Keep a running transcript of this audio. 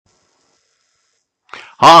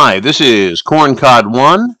Hi, this is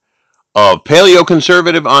Corncod1 of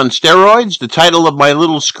Paleoconservative on Steroids. The title of my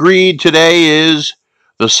little screed today is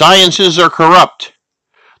The Sciences Are Corrupt.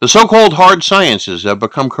 The so-called hard sciences have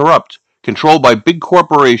become corrupt, controlled by big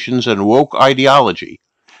corporations and woke ideology.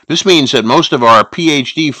 This means that most of our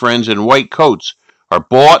PhD friends in white coats are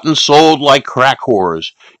bought and sold like crack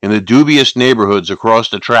whores in the dubious neighborhoods across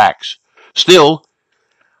the tracks. Still,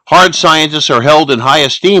 hard scientists are held in high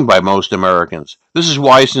esteem by most Americans. This is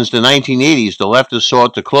why since the 1980s the left has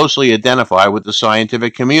sought to closely identify with the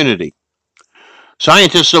scientific community.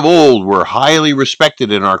 Scientists of old were highly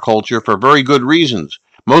respected in our culture for very good reasons.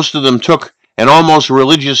 Most of them took an almost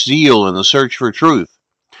religious zeal in the search for truth.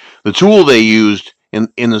 The tool they used in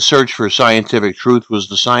the search for scientific truth was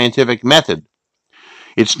the scientific method.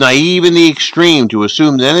 It's naive in the extreme to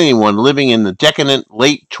assume that anyone living in the decadent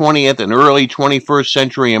late 20th and early 21st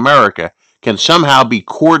century America can somehow be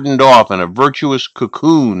cordoned off in a virtuous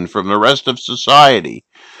cocoon from the rest of society.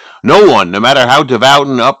 No one, no matter how devout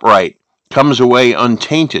and upright, comes away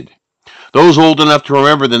untainted. Those old enough to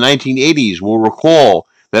remember the 1980s will recall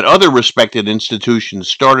that other respected institutions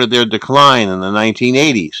started their decline in the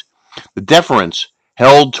 1980s. The deference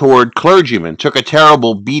held toward clergymen took a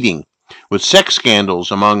terrible beating, with sex scandals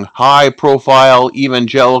among high-profile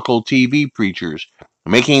evangelical TV preachers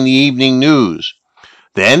making the evening news.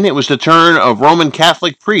 Then it was the turn of Roman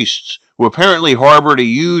Catholic priests, who apparently harbored a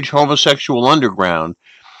huge homosexual underground,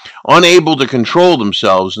 unable to control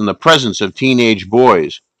themselves in the presence of teenage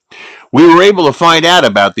boys. We were able to find out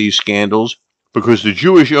about these scandals because the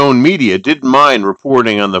Jewish-owned media didn't mind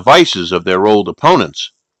reporting on the vices of their old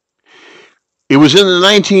opponents. It was in the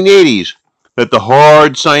 1980s that the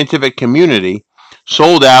hard scientific community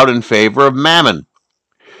sold out in favor of mammon.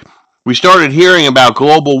 We started hearing about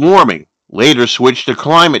global warming, later switched to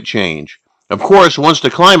climate change. Of course, once the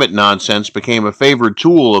climate nonsense became a favored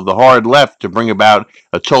tool of the hard left to bring about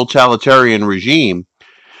a totalitarian regime,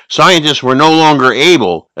 scientists were no longer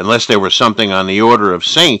able, unless they were something on the order of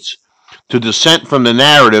saints, to dissent from the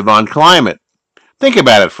narrative on climate. Think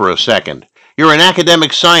about it for a second. You're an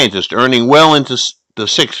academic scientist earning well into the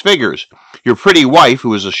six figures. Your pretty wife,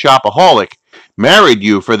 who is a shopaholic, married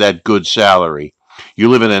you for that good salary. You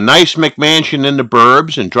live in a nice McMansion in the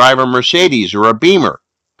burbs and drive a Mercedes or a Beamer.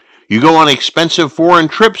 You go on expensive foreign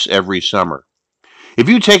trips every summer. If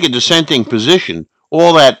you take a dissenting position,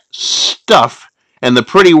 all that stuff and the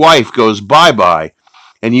pretty wife goes bye-bye,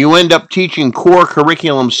 and you end up teaching core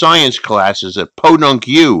curriculum science classes at Podunk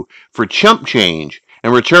U for chump change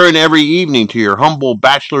and return every evening to your humble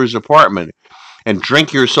bachelor's apartment and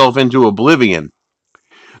drink yourself into oblivion.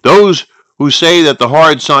 Those who say that the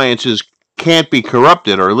hard sciences can't be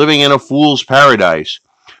corrupted are living in a fool's paradise.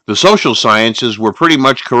 The social sciences were pretty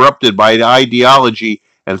much corrupted by ideology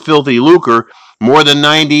and filthy lucre more than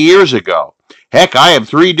 90 years ago. Heck, I have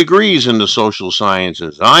 3 degrees in the social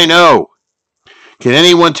sciences. I know. Can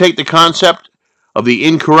anyone take the concept of the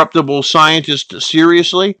incorruptible scientist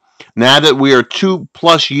seriously now that we are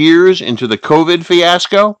 2+ years into the COVID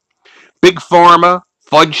fiasco? Big pharma,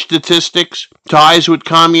 fudge statistics, ties with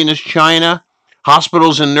communist China.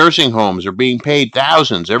 Hospitals and nursing homes are being paid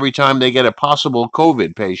thousands every time they get a possible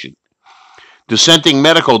COVID patient. Dissenting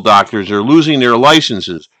medical doctors are losing their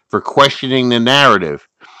licenses for questioning the narrative.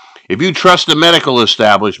 If you trust the medical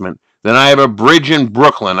establishment, then I have a bridge in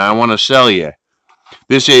Brooklyn I want to sell you.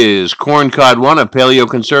 This is Corncod1 of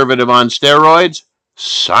Paleoconservative on Steroids,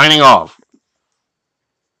 signing off.